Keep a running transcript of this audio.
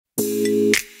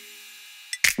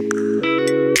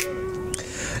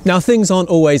Now things aren't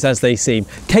always as they seem.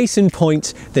 Case in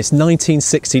point, this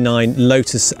 1969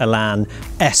 Lotus Elan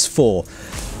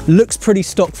S4. Looks pretty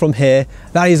stock from here.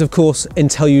 That is of course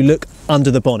until you look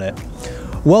under the bonnet.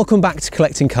 Welcome back to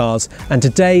Collecting Cars, and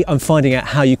today I'm finding out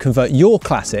how you convert your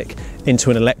classic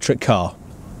into an electric car.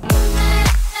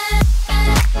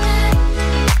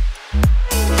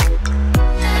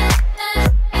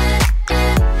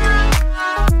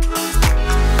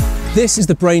 This is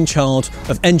the brainchild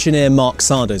of engineer Mark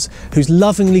Sarders, who's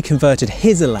lovingly converted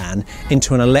his Elan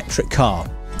into an electric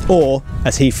car, or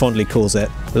as he fondly calls it,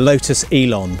 Lotus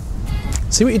Elon.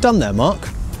 See what you've done there, Mark?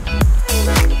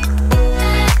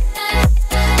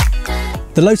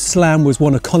 The Lotus Elan was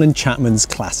one of Colin Chapman's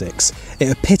classics. It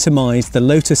epitomised the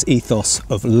Lotus ethos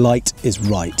of light is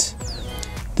right.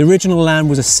 The original Elan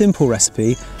was a simple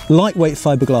recipe: lightweight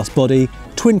fiberglass body,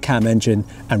 twin cam engine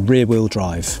and rear wheel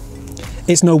drive.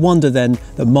 It's no wonder then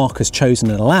that Mark has chosen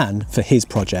an Elan for his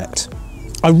project.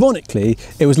 Ironically,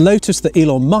 it was Lotus that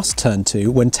Elon Musk turned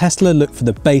to when Tesla looked for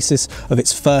the basis of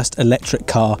its first electric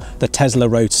car, the Tesla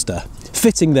Roadster.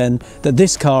 Fitting then that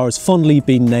this car has fondly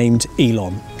been named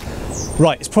Elon.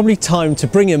 Right, it's probably time to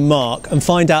bring in Mark and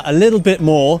find out a little bit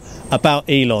more about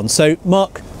Elon. So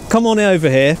Mark, come on over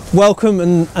here. Welcome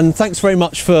and thanks very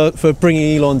much for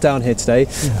bringing Elon down here today.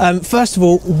 First of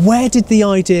all, where did the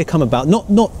idea come about?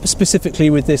 Not specifically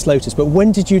with this Lotus, but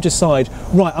when did you decide,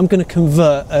 right, I'm going to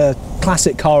convert a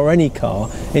classic car or any car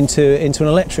into an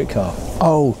electric car?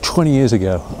 Oh, 20 years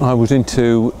ago. I was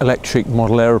into electric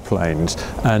model aeroplanes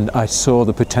and I saw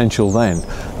the potential then.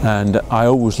 And I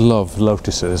always loved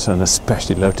Lotuses, and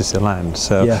especially Lotus Elan.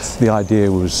 So yes, the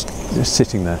idea was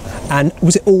sitting there. And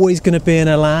was it always going to be an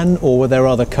Elan, or were there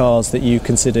other cars that you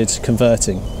considered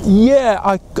converting?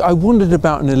 Yeah, I wondered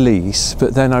about an Elise,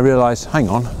 but then I realised, hang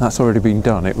on, that's already been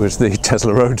done. It was the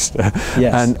Tesla Roadster.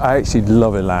 Yes. And I actually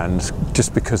love Elans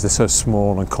just because they're so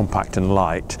small and compact and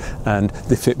light, and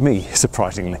they fit me,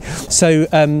 surprisingly. So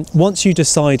once you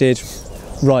decided,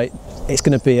 right, it's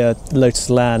going to be a Lotus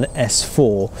Elan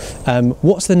S4,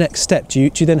 what's the next step? Do you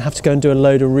then have to go and do a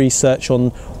load of research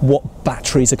on what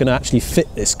batteries are going to actually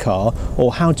fit this car,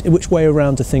 or which way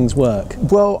around do things work?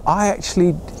 Well, I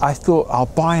thought I'll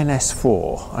buy an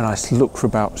S4 and I look for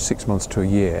about 6 months to a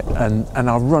year, and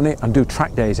I'll run it and do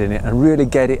track days in it and really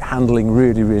get it handling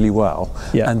really, really well.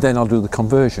 Yeah. And then I'll do the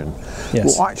conversion.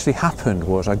 Yes. What actually happened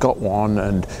was I got one,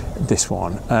 and this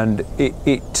one, and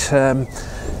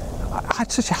I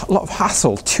had such a lot of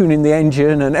hassle tuning the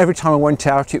engine, and every time I went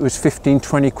out it was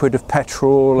 15-20 quid of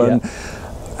petrol, and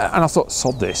I thought,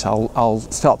 sod this, I'll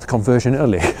start the conversion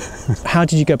early. How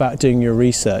did you go about doing your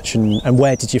research, and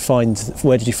where did you find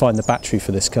the battery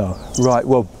for this car? Right,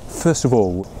 well, first of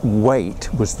all,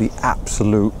 weight was the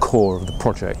absolute core of the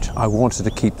project. I wanted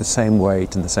to keep the same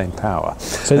weight and the same power.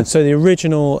 So the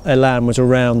original Elan was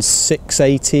around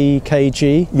 680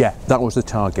 kg? Yeah, that was the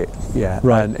target, yeah.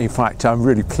 Right. And in fact, I'm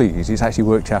really pleased, it's actually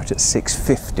worked out at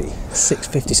 650.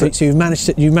 650, so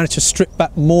you've managed to strip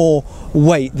back more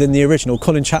weight than the original.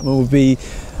 Colin Chapman would be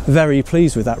very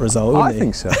pleased with that result, wouldn't he? I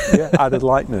think so, yeah, added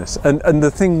lightness. And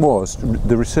the thing was,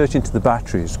 the research into the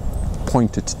batteries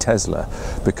pointed to Tesla,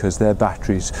 because their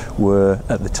batteries were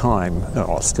at the time,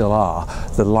 or still are,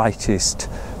 the lightest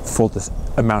for the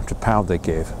amount of power they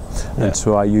give. Yeah. And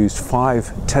so I used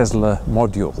 5 Tesla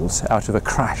modules out of a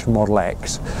crash Model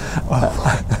X,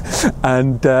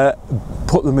 and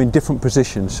put them in different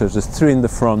positions, so there's 3 in the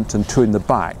front and 2 in the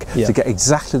back, to get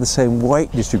exactly the same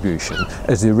weight distribution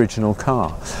as the original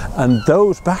car. And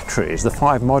those batteries, the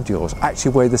 5 modules,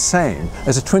 actually weigh the same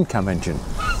as a twin cam engine.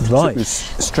 Right. So it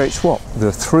was a straight swap. There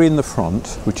are 3 in the front,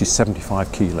 which is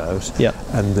 75 kilos,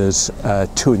 and there's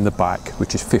 2 in the back,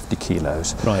 which is 50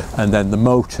 kilos. Right. And then the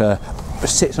motor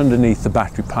sits underneath the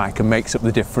battery pack and makes up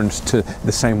the difference to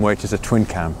the same weight as a twin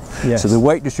cam. Yes. So the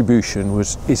weight distribution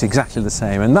is exactly the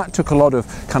same, and that took a lot of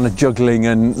kind of juggling,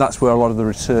 and that's where a lot of the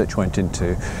research went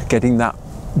into, getting that,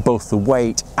 both the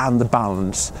weight and the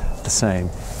balance, the same.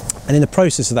 And in the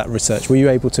process of that research, were you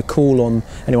able to call on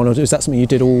anyone, or was that something you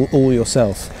did all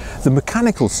yourself? The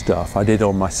mechanical stuff I did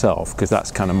all myself, because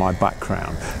that's kind of my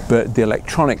background. But the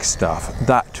electronic stuff,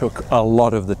 that took a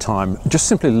lot of the time, just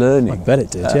simply learning. I bet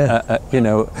it did, yeah. You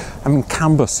know, I mean,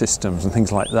 CAN bus systems and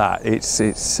things like that. It's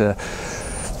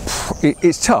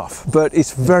tough, but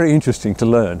it's very interesting to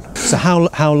learn. So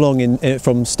how long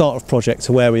from start of project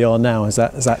to where we are now has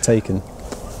that taken?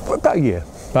 About a year.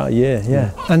 About a year,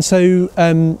 yeah. And so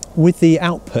with the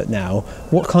output now,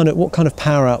 what kind of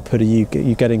power output are you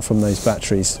getting from those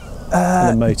batteries?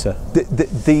 and the motor?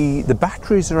 The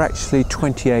batteries are actually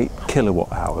 28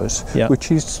 kilowatt hours,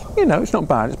 which is, you know, it's not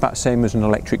bad. It's about the same as an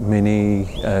electric Mini,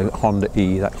 Honda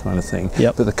E, that kind of thing.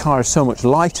 But the car is so much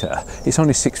lighter. It's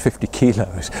only 650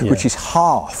 kilos, which is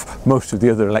half most of the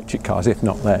other electric cars, if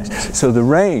not less. So the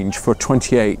range for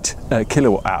 28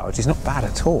 kilowatt hours is not bad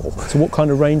at all. So what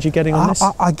kind of range are you getting on this?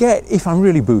 I get, if I'm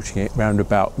really booting it, around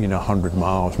about, you know, 100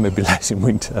 miles, maybe less in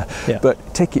winter. But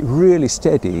take it really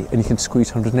steady and you can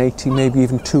squeeze 180, maybe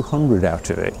even 200 out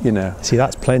of it, you know. See,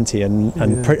 that's plenty,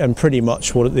 and pretty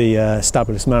much what the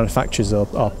established manufacturers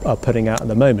are putting out at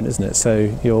the moment, isn't it?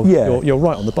 So you're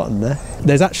right on the button there.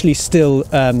 There's actually still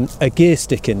a gear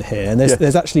stick in here, and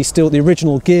there's actually still the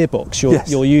original gearbox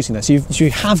you're using there. So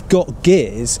you have got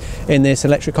gears in this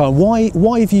electric car.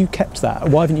 Why have you kept that?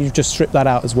 Why haven't you just stripped that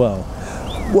out as well?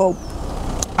 Well,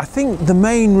 I think the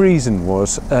main reason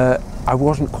was I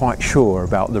wasn't quite sure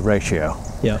about the ratio.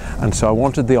 And so I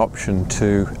wanted the option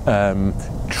to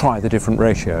try the different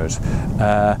ratios.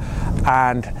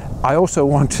 And I also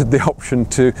wanted the option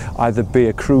to either be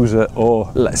a cruiser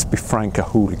or, let's be frank, a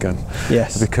hooligan.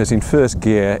 Because in first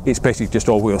gear, it's basically just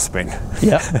all wheel spin.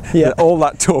 All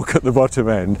that torque at the bottom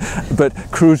end. But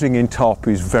cruising in top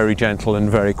is very gentle and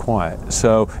very quiet.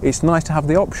 So it's nice to have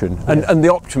the option. And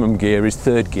the optimum gear is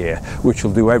third gear, which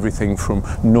will do everything from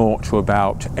 0 to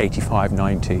about 85,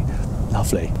 90.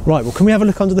 Lovely. Right, well, can we have a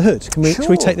look under the hood? Can we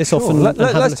take this off and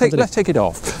let's take it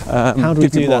off. How do we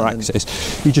do that?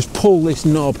 Access. You just pull this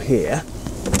knob here,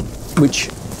 which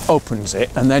opens it,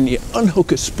 and then you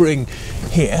unhook a spring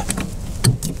here.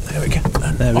 There we go.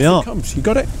 And there we are. It comes. You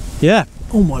got it? Yeah.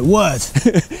 Oh my word.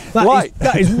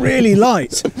 That is really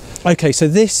light. Okay, so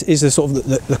this is the sort of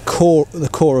the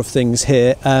core of things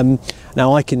here.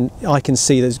 Now I can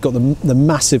see there's got the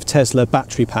massive Tesla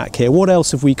battery pack here. What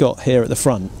else have we got here at the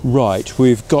front? Right,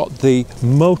 we've got the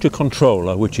motor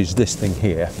controller, which is this thing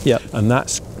here. And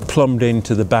that's plumbed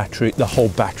into the battery, the whole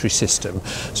battery system.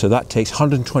 So that takes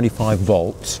 125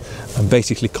 volts and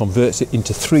basically converts it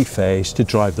into 3-phase to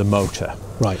drive the motor.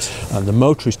 Right. And the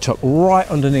motor is tucked right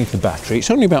underneath the battery. It's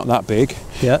only about that big.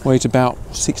 Weighs about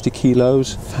 60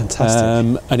 kilos.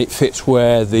 Fantastic. And it fits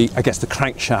where the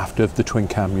crankshaft of the twin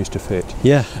cam used to fit.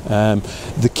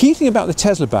 The key thing about the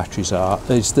Tesla batteries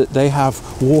is that they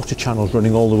have water channels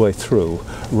running all the way through,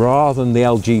 rather than the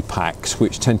LG packs,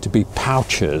 which tend to be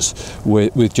pouches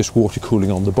with just water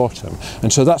cooling on the bottom.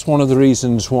 And so that's one of the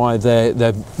reasons why they're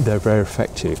very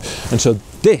effective. And so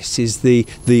this is the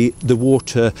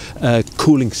water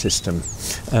cooling system.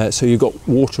 So you've got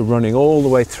water running all the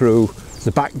way through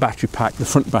the back battery pack, the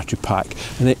front battery pack,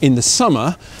 and in the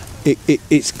summer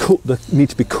it's cool, they need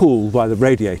to be cooled by the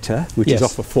radiator, which is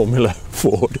off a Formula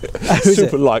Ford,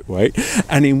 super lightweight.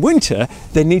 And in winter,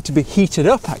 they need to be heated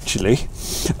up actually,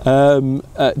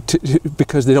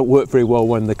 because they don't work very well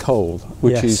when they're cold,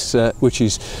 which is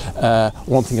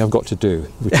one thing I've got to do,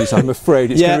 which is I'm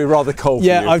afraid it's going to be rather cold for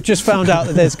you. I've just found out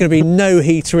that there's going to be no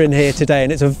heater in here today,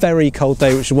 and it's a very cold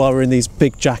day, which is why we're in these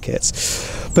big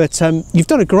jackets. But you've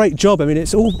done a great job. I mean,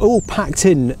 it's all packed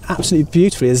in absolutely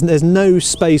beautifully. There's no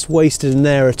space wasted in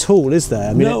there at all, is there?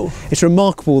 I mean, it's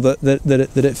remarkable that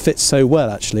it fits so well,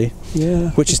 actually.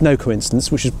 Which is no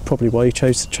coincidence, which is probably why you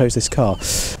chose this car.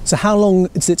 So how long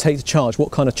does it take to charge?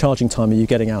 What kind of charging time are you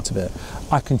getting out of it?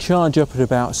 I can charge up at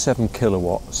about 7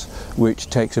 kilowatts, which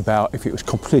takes about, if it was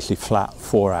completely flat,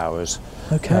 4 hours.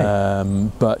 Okay.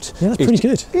 But that's pretty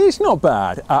good. It's not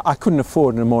bad. I couldn't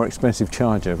afford a more expensive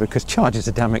charger because chargers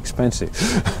are damn expensive.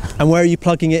 And where are you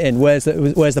plugging it in? Where's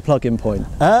the plug-in point?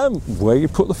 Where you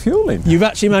put the fuel in. You've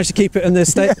actually managed to keep it in the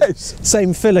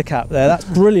same filler cap there. That's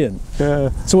brilliant.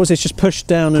 So what's this? Just push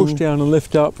down and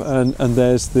lift up, and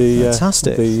there's the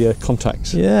the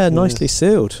contacts. Nicely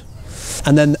sealed.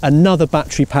 And then another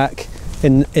battery pack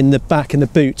in the back in the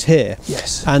boot here.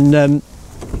 And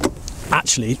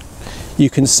actually, you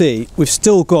can see we've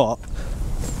still got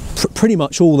pretty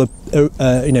much all the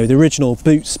the original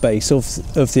boot space of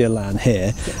the Elan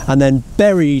here, and then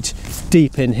buried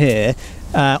deep in here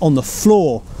on the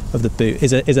floor of the boot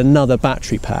is another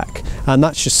battery pack, and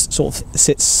that just sort of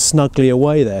sits snugly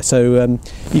away there. So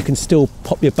you can still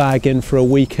pop your bag in for a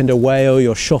weekend away, or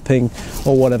you're shopping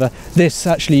or whatever. This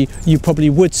actually you probably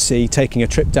would see taking a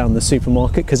trip down the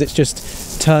supermarket, because it's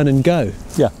just turn and go.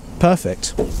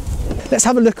 Perfect. Let's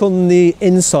have a look on the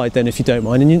inside then, if you don't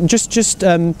mind, and you can just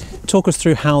talk us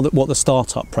through what the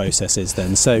startup process is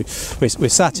then. So we're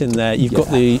sat in there. You've got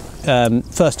the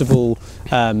first of all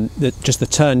just the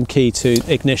turn key to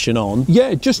ignition on.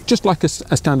 Just like a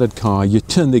standard car, you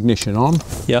turn the ignition on.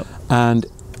 Yep. And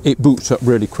It boots up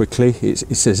really quickly. It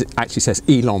actually says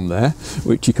Elon there,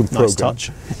 which you can program. Nice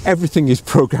touch. Everything is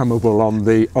programmable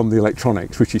on the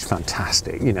electronics, which is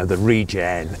fantastic. You know, the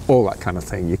regen, all that kind of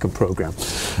thing you can program.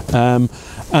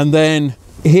 And then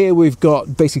here we've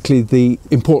got basically the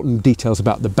important details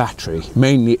about the battery,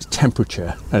 mainly its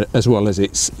temperature as well as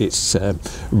its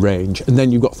range. And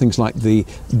then you've got things like the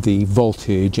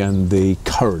voltage and the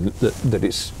current that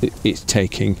it's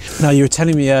taking. Now, you were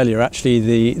telling me earlier, actually,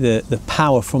 the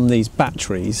power from these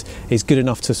batteries is good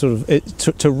enough to sort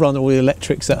of to run all the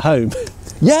electrics at home.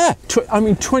 Yeah, I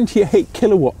mean, 28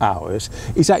 kilowatt hours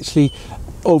is actually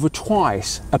over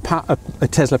twice a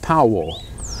Tesla Powerwall.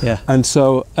 Yeah. And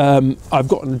so I've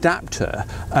got an adapter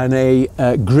and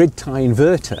a grid tie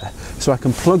inverter, so I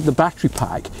can plug the battery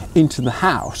pack into the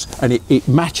house, and it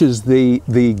matches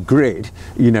the grid,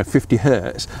 you know, 50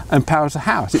 hertz, and powers the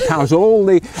house. It powers all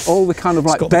the kind of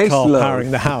like base load. Powering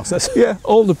the house. Yeah,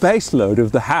 all the base load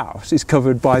of the house is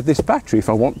covered by this battery if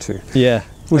I want to. Yeah.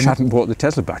 Wish I hadn't bought the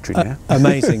Tesla battery now.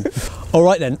 Amazing. All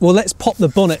right then. Well, let's pop the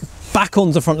bonnet back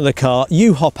onto the front of the car.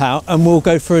 You hop out, and we'll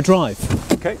go for a drive.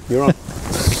 Okay, you're on.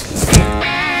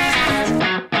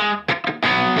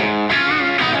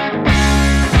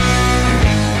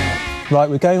 Right,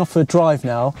 we're going off for a drive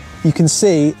now. You can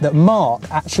see that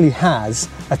Mark actually has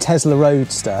a Tesla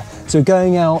Roadster. So we're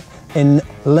going out in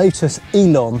Lotus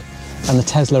Elon and the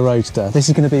Tesla Roadster. This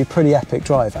is going to be a pretty epic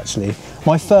drive, actually.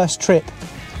 My first trip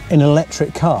in an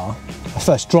electric car, my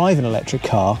first drive in an electric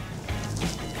car,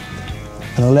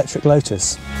 an electric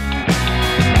Lotus.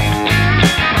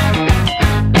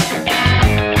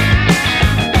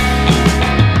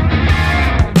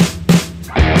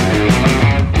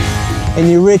 In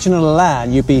the original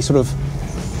Elan, you'd be sort of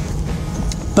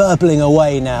burbling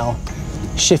away now,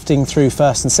 shifting through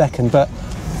first and second, but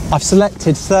I've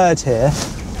selected third here,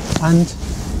 and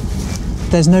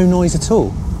there's no noise at all.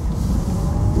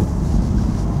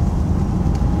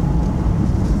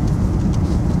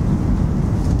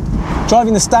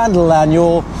 Driving the standard Elan,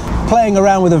 you're playing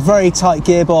around with a very tight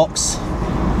gearbox,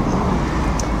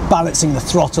 balancing the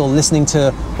throttle, listening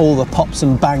to all the pops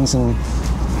and bangs and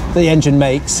the engine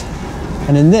makes.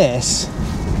 And in this,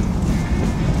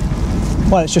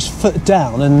 well, it's just foot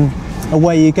down and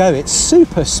away you go. It's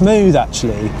super smooth,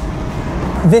 actually.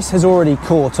 This has already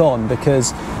caught on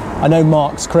because I know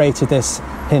Mark's created this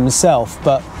himself,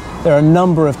 but there are a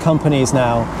number of companies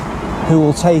now who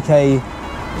will take a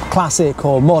classic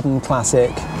or modern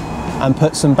classic and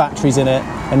put some batteries in it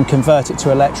and convert it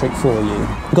to electric for you.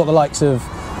 You've got the likes of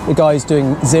the guys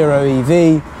doing Zero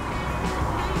EV.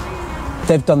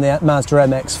 They've done the Mazda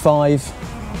MX-5,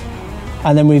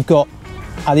 and then we've got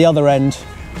at the other end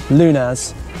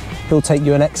Lunaz, who'll take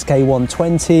you an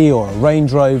XK120 or a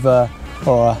Range Rover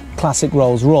or a classic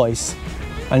Rolls Royce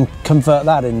and convert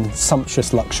that in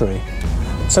sumptuous luxury.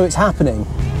 So it's happening.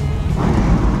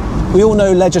 We all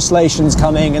know legislation's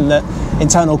coming and that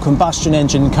internal combustion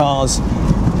engine cars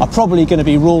are probably going to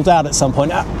be ruled out at some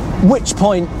point, at which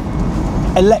point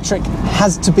electric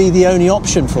has to be the only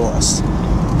option for us.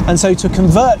 And so to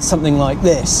convert something like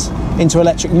this into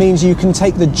electric means you can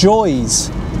take the joys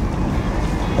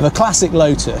of a classic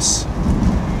Lotus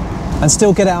and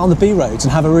still get out on the B roads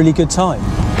and have a really good time.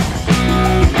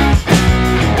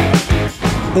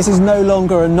 This is no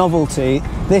longer a novelty,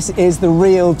 this is the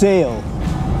real deal.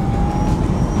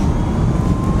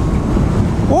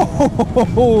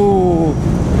 Whoa!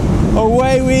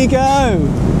 Away we go!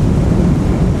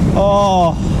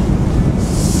 Oh!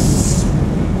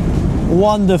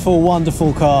 Wonderful,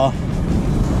 wonderful car.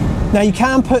 Now you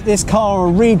can put this car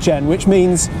on regen, which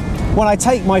means when I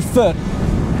take my foot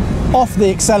off the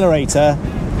accelerator,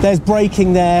 there's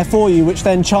braking there for you, which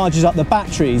then charges up the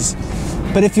batteries.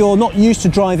 But if you're not used to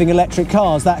driving electric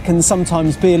cars, that can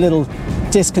sometimes be a little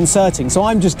disconcerting. So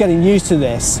I'm just getting used to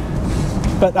this.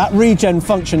 But that regen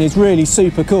function is really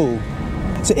super cool.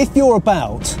 So if you're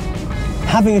about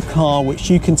having a car which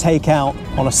you can take out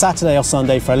on a Saturday or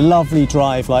Sunday for a lovely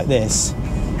drive like this,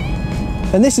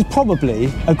 then this is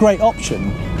probably a great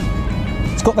option.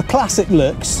 It's got the classic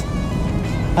looks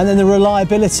and then the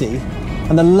reliability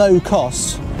and the low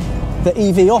cost that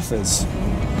EV offers.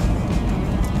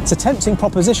 It's a tempting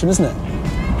proposition, isn't it?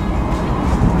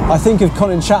 I think if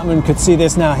Colin Chapman could see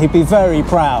this now, he'd be very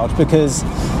proud, because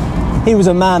he was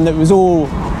a man that was all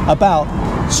about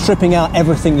stripping out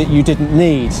everything that you didn't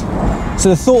need. So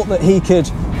the thought that he could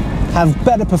have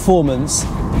better performance,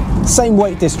 same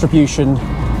weight distribution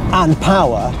and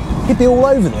power, he'd be all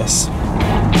over this.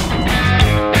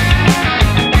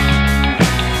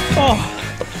 Oh,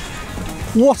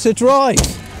 what a drive!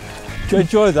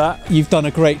 enjoy that. You've done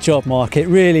a great job, Mark. It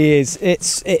really is.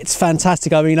 It's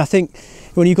fantastic. I mean, I think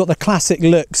when you've got the classic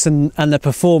looks and the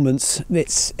performance,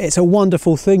 it's a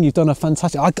wonderful thing. You've done a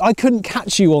fantastic. I couldn't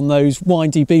catch you on those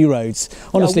windy B roads.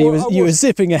 Honestly, you were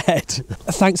zipping ahead.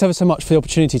 Thanks ever so much for the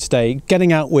opportunity today,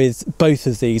 getting out with both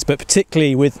of these, but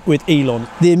particularly with Elon.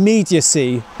 The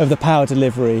immediacy of the power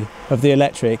delivery of the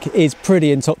electric is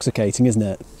pretty intoxicating, isn't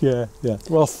it? Yeah.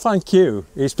 Well, thank you.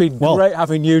 It's been great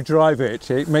having you drive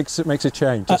it. It makes a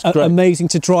change. It's great. Amazing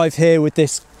to drive here with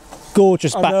this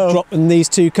gorgeous backdrop and these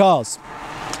two cars.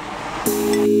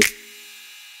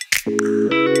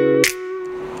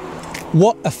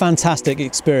 What a fantastic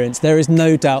experience. There is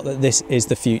no doubt that this is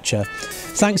the future.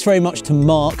 Thanks very much to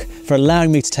Mark for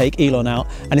allowing me to take Elon out.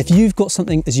 And if you've got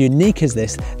something as unique as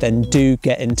this, then do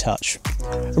get in touch.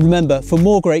 Remember, for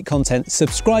more great content,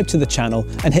 subscribe to the channel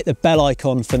and hit the bell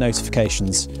icon for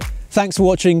notifications. Thanks for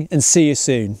watching and see you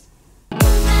soon.